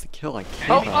smoke gets the kill on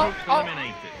Kiva.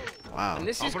 Wow. And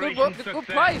this is good work, good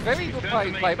play, very good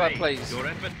play by Please. Your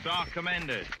efforts are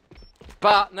commended.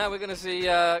 But now we're gonna see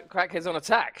Crackheads on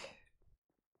attack.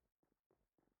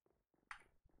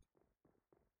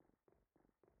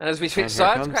 And as we switch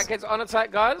sides, Crackheads on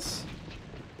attack, guys.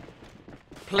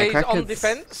 Please on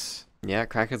defense. Yeah,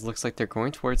 Crackheads looks like they're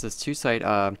going towards this 2 site.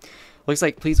 Looks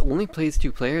like Please only plays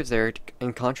 2 players there,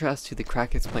 in contrast to the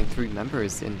Crackheads playing 3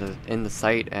 members in the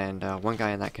site and 1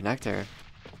 guy in that connector.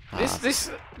 This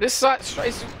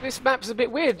map's a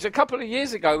bit weird. A couple of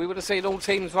years ago, we would have seen all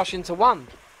teams rush into 1.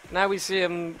 Now we see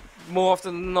them more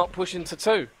often than not push into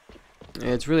 2.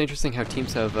 It's really interesting how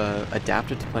teams have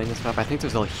adapted to playing this map. I think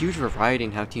there's a huge variety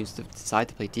in how teams decide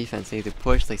to play defense. They either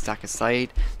push, they stack a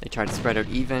site, they try to spread out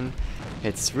even.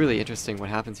 It's really interesting what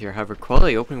happens here. However,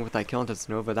 Quali opening with that kill into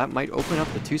Nova, that might open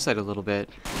up the 2 site a little bit.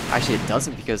 Actually, it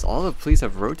doesn't, because all of Please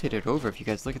have rotated over, if you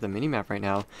guys look at the minimap right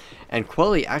now. And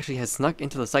Quali actually has snuck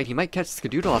into the site. He might catch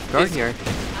Skadoodle off guard here.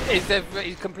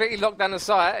 He's completely locked down the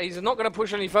site. He's not going to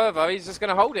push any further. He's just going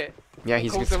to hold it. Yeah,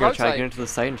 he's just going to try to get into the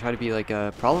site and try to be like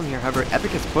a problem here. However,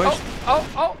 Epic has pushed.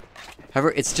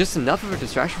 However, it's just enough of a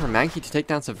distraction for Mankey to take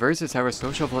down Subversives. However,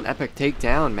 Snow Shovel and Epic take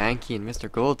down Mankey and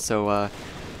Mr. Gold. So,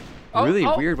 really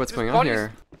weird what's going on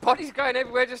here. Bodies going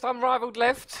everywhere, just unrivaled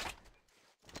left.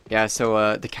 Yeah,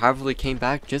 so the cavalry came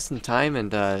back just in time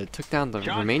and took down the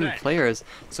remaining players.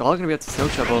 So all going to be up to Snow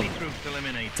Shovel.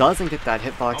 Doesn't get that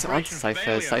hitbox onto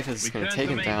Cyphers. Cyphers is going to take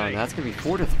him down. That's going to be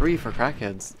 4-3 for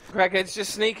Crackheads. Crackheads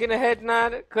just sneaking ahead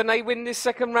now. Can they win this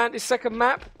second round, this second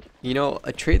map? You know,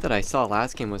 a trait that I saw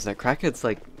last game was that Crackheads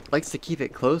likes to keep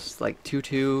it close, like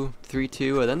 2-2,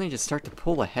 3-2, and then they just start to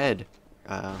pull ahead.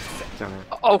 Wow,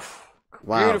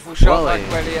 beautiful shot by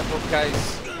Quelly at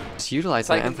bookcase. Just utilize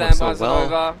that M4 so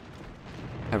well.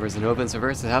 However, Zenova and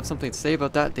Subversives have something to say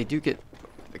about that. They do get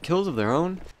kills of their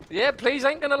own. Yeah, Please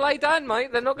ain't going to lay down,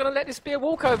 mate. They're not going to let this be a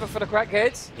walkover for the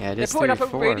Crackheads. Yeah, it is. They're putting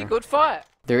up a really good fight.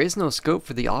 There is no scope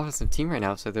for the offensive team right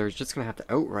now, so they're just going to have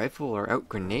to out-rifle or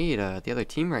out-grenade the other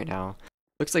team right now.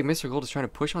 Looks like Mr. Gold is trying to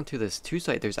push onto this 2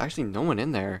 site. There's actually no one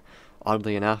in there,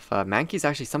 oddly enough. Mankey's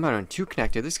actually somehow on 2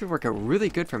 connector. This could work out really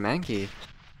good for Mankey.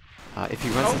 If he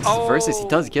runs into Subversives, he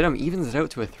does get him, evens it out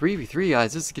to a 3v3,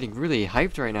 guys. This is getting really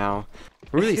hyped right now.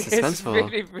 Really suspenseful.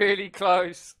 It's really, really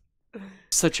close.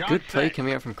 Such good play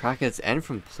coming out from Crackheads and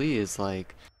from Please,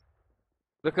 like...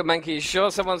 Look at Mankey, he's sure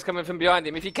someone's coming from behind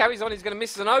him. If he carries on, he's going to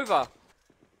miss an over.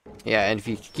 Yeah, and if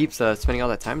he keeps spending all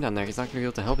that time down there, he's not going to be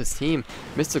able to help his team.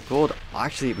 Mr. Gold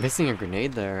actually missing a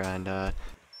grenade there and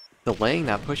delaying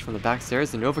that push from the back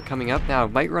stairs. Zenova coming up now,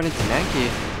 might run into Mankey.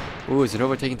 Ooh,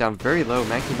 Zenova taking down very low.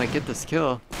 Mankey might get this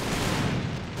kill.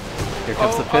 Here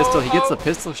comes the pistol. He gets the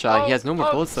pistol shot. He has no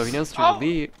more bullets, so he knows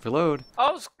to reload.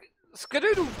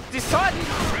 Skadoodle decided.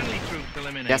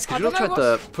 Yeah, Skadoodle tried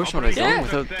to push on his own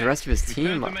without the rest of his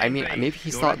team. I mean, maybe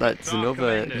he thought that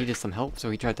Zenova needed some help,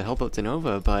 so he tried to help out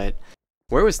Zenova, but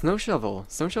where was Snow Shovel?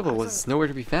 Snow Shovel was nowhere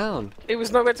to be found. It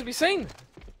was nowhere to be seen.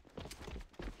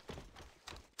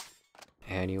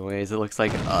 Anyways, it looks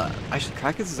like actually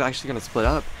Crackheads is actually going to split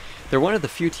up. They're one of the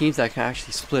few teams that can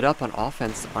actually split up on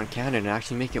offense on cannon and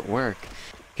actually make it work.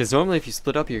 Because normally if you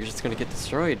split up, you're just going to get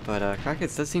destroyed. But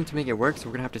Crackheads does seem to make it work, so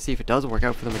we're going to have to see if it does work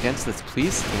out for them against this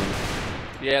Please team.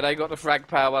 Yeah, they got the frag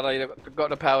power. They got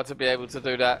the power to be able to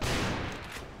do that.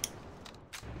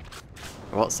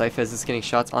 Well, Cyphers is getting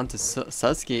shots onto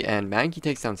Susky, and Mankey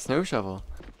takes down Snow Shovel.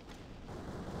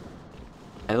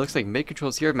 And it looks like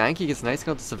mid-controls here. Mankey gets a nice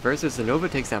kill to Subversives.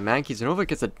 Zenova takes down Mankey. Zenova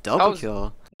gets a double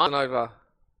kill. Over.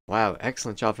 Wow,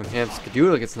 excellent job from him.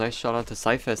 Skadoodle gets a nice shot onto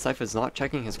Cyphers. Cyphers not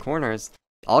checking his corners.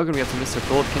 All going to be up to Mr.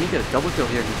 Gold. Can he get a double kill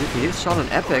here? He gets shot on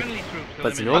Epic,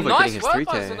 but Zenova getting his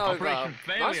 3K.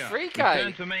 Nice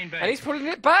 3K. And he's putting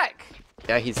it back.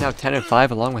 Yeah, he's now 10 and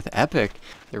 5 along with Epic.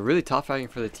 They're really top fighting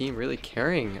for the team, really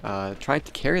carrying, trying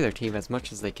to carry their team as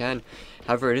much as they can.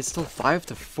 However, it is still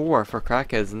 5-4 for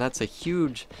Crackheads, and that's a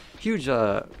huge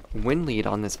win lead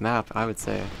on this map, I would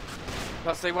say.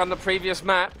 Plus they won the previous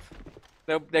map.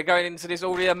 They're going into this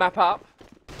Aurea map up.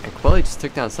 And Quelly just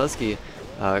took down Susky.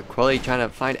 Quelly trying to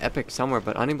find Epic somewhere,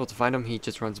 but unable to find him. He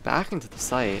just runs back into the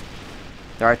site.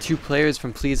 There are 2 players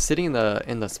from Please sitting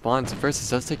in the spawns. Versus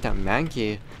does take down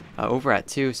Mankey over at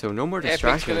 2, so no more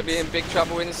distractions. Epic's going to be in big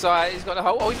trouble inside. He's got the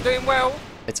whole. Oh, he's doing well.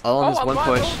 It's all on this one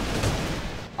push.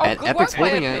 Oh, and Epic's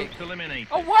holding Epic. it.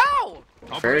 Oh, wow!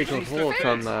 Very good hold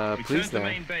from Please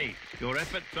there. Your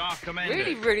efforts are commended.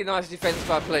 Really, really nice defense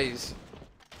by Please.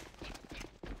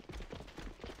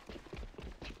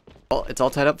 Well, it's all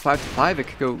tied up 5-5. It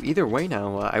could go either way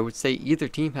now. I would say either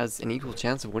team has an equal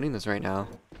chance of winning this right now.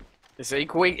 It's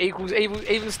equals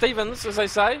even Stevens, as they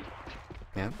say.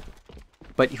 Yeah.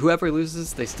 But whoever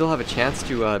loses, they still have a chance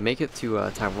to make it to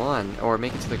Taiwan, or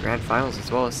make it to the grand finals as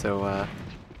well, so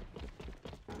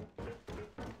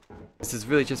this is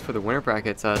really just for the winner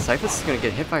brackets. Cyphus is going to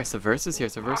get hit by Subversus here.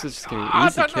 Subversus is just going to be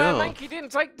easy kill. I don't know, Mankey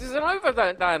didn't take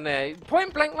Zanova down there.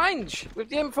 Point blank range with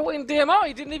the M14 DMR,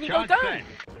 he didn't even go down.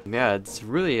 Yeah, it's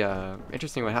really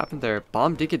interesting what happened there.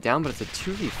 Bomb did get down, but it's a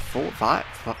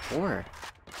 2v4.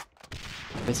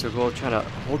 Mr. Gold trying to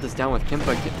hold this down with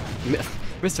Kimpa.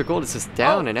 Mr. Gold is just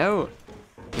down and out.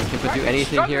 Can Kimpa do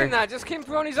anything here? Now. Just Kimpa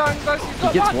on his own versus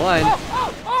he gets one.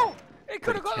 Oh! It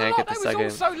could have got a lot. That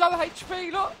was also low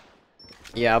HP, look.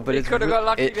 Yeah, but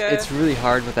it's really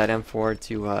hard with that M4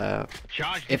 to,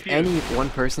 if any one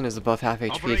person is above half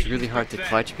HP, it's really hard to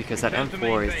clutch because that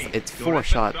M4 it's 4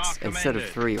 shots instead of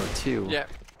 3 or 2. Yeah.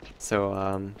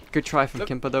 So, good try from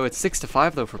Kimpa though. It's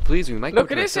 6-5 though for Please. We might go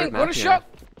look at this thing. What a shot.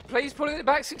 Please pulling it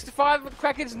back 6-5. The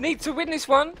Crackheads need to win this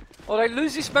one or they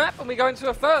lose this map and we go into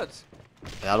a third.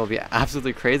 That'll be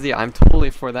absolutely crazy. I'm totally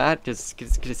for that. Just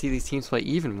to see these teams play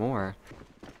even more.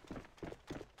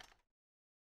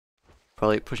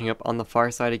 Probably pushing up on the far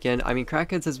side again. I mean,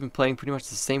 Crackheads has been playing pretty much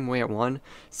the same way at 1.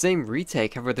 Same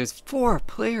retake. However, there's 4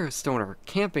 players, Stoner,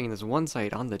 camping in this one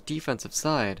side on the defensive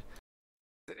side.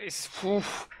 This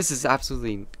is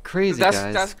absolutely crazy,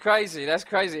 guys. That's crazy. That's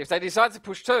crazy. If they decide to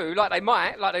push 2, like they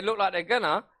might, like they look like they're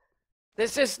gonna,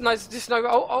 there's just no.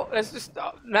 There's just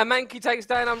now Mankey takes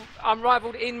down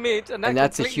unrivaled in mid, and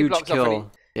that's a huge kill.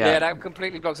 Yeah, that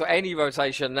completely blocks any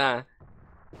rotation now.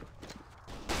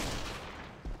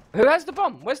 Who has the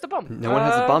bomb? Where's the bomb? No one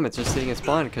has the bomb. It's just sitting at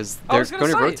spawn because they're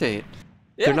going to rotate.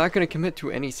 Yeah. They're not going to commit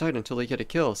to any side until they get a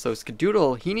kill. So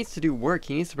Skadoodle, he needs to do work.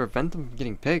 He needs to prevent them from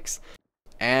getting picks.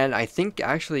 And I think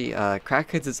actually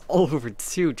Crackheads is all over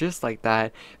 2 just like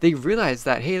that. They realize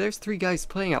that, hey, there's 3 guys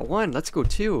playing at 1. Let's go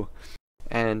 2.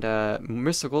 And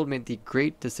Mr. Gold made the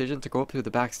great decision to go up through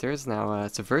the back stairs now.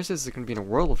 Subversus is going to be in a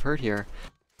world of hurt here.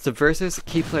 Subversus,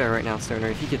 key player right now, Stoner.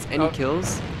 If he gets any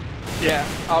kills... Yeah,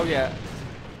 oh yeah.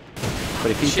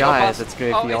 But if he dies, it's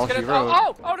going to be all he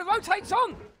wrote. Oh, the rotate's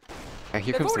on!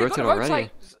 Here comes the rotate already.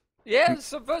 Yeah,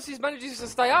 Subversus manages to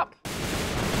stay up.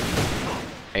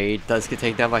 He does get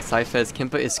taken down by Cyphus.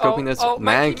 Kimpa is scoping this.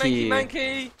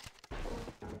 Mankey.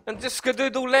 And just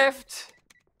Skadoodle left.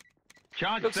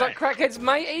 Looks like Crackheads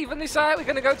may even this out. We're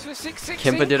going to go to a 6-6.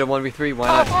 Kimpa did a 1v3. Why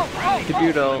not?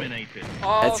 Skadoodle.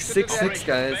 That's 6-6,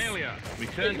 guys.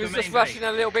 He was just rushing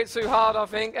a little bit too hard, I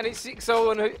think, and it's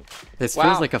 6-0. This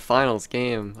feels like a finals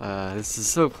game. This is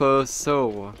so close,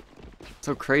 so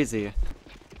crazy.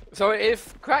 So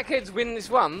if Crackheads win this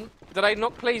one, do they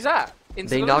knock Please out?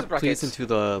 They knock Please into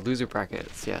the loser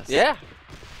brackets, yes. Yeah.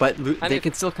 But they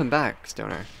can still come back,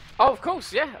 Stoner. Oh, of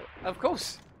course, yeah, of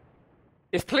course.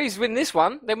 If Please win this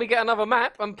one, then we get another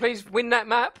map, and Please win that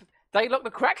map, they lock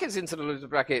the Crackheads into the loser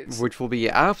brackets. Which will be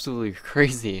absolutely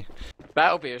crazy.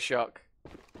 That'll be a shock.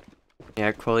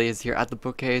 Yeah, Quelly is here at the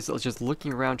bookcase, just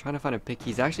looking around, trying to find a pick.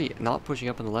 He's actually not pushing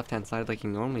up on the left-hand side like he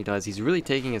normally does. He's really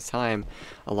taking his time,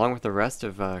 along with the rest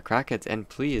of Crackheads and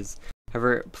Please.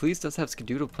 However, Please does have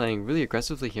Skadoodle playing really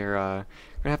aggressively here. We're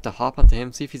gonna have to hop onto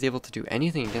him, see if he's able to do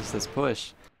anything against this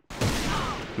push.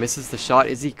 Misses the shot.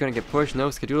 Is he gonna get pushed? No,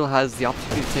 Skadoodle has the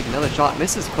opportunity to take another shot.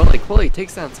 Misses Quelly. Quelly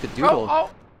takes down Skadoodle.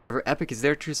 However, Epic is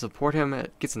there to support him.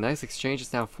 It gets a nice exchange.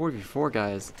 It's now 4v4,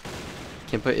 guys.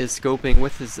 Kimpa is scoping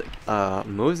with his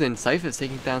Mosin. Cyphus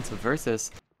taking down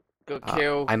Subversus. Good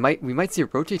kill. We might see a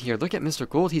rotate here. Look at Mr.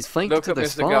 Gold. He's flanked to the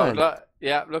spawn.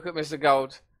 Gold. Look at Mr.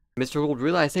 Gold. Mr. Gold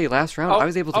realized, hey, last round I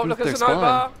was able to beat their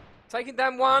spawn. Taking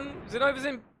down one. Zenova's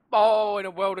in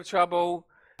a world of trouble.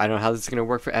 I don't know how this is going to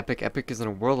work for Epic. Epic is in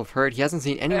a world of hurt. He hasn't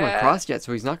seen anyone cross yet,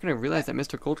 so he's not going to realize that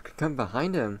Mr. Gold could come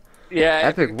behind him. Yeah,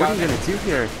 Epic, what are you gonna do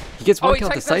here? He gets Oh, one he kill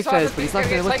at the takes that side Cyphers, of but he's the not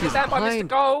thing, gonna look taken he's down by Mr. behind.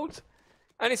 Gold.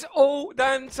 And it's all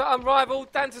down to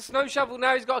Unrivaled, down to Snow Shovel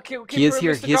now. He's got to kill He is Kipper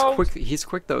here. and Mr. He is Gold. quick. He's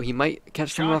quick though. He might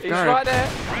catch someone off He's guard. right there.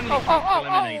 Friendly Oh, troops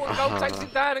eliminated. and Gold takes him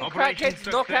down and Operation Crackheads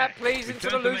knockout, success. please, into the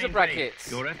Return to loser main brackets.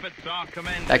 base. Your efforts are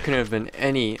commended. That couldn't have been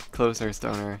any closer,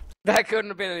 Stoner. That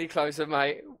couldn't have been any closer,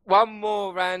 mate. One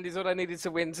more round is all I needed to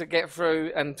win to get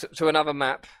through and to another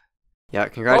map. Yeah,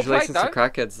 congratulations Well to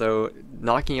played, Crackheads though,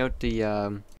 knocking out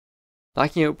the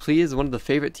knocking out Please, one of the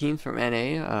favorite teams from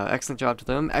NA. Excellent job to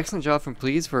them. Excellent job from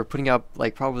Please for putting up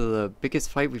like probably the biggest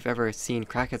fight we've ever seen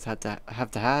Crackheads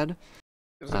had.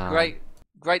 It was a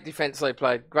great defense they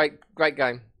played. Great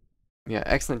game. Yeah,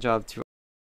 excellent job to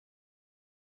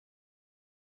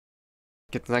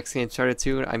get the next game started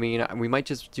too. I mean, we might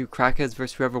just do Crackheads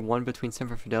versus whoever won between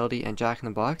Simper Fidelity and Jack in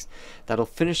the Box. That'll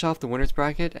finish off the winners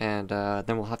bracket, and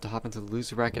then we'll have to hop into the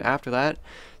loser bracket after that.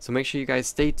 So make sure you guys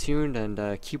stay tuned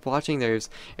and keep watching.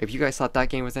 If you guys thought that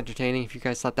game was entertaining, if you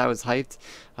guys thought that was hyped,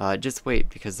 just wait,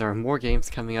 because there are more games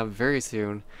coming up very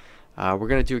soon. We're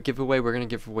gonna do a giveaway. We're gonna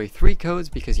give away 3 codes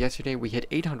because yesterday we hit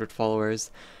 800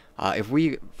 followers. If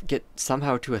we get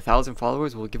somehow to 1,000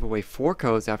 followers, we'll give away 4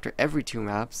 codes after every 2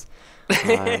 maps.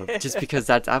 Just because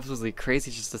that's absolutely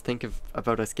crazy just to think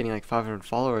about us getting like 500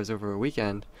 followers over a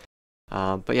weekend.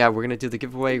 But yeah, we're going to do the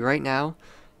giveaway right now.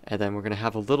 And then we're going to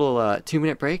have a little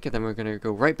 2-minute break. And then we're going to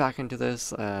go right back into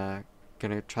this. Going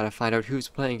to try to find out who's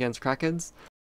playing against Crackheads.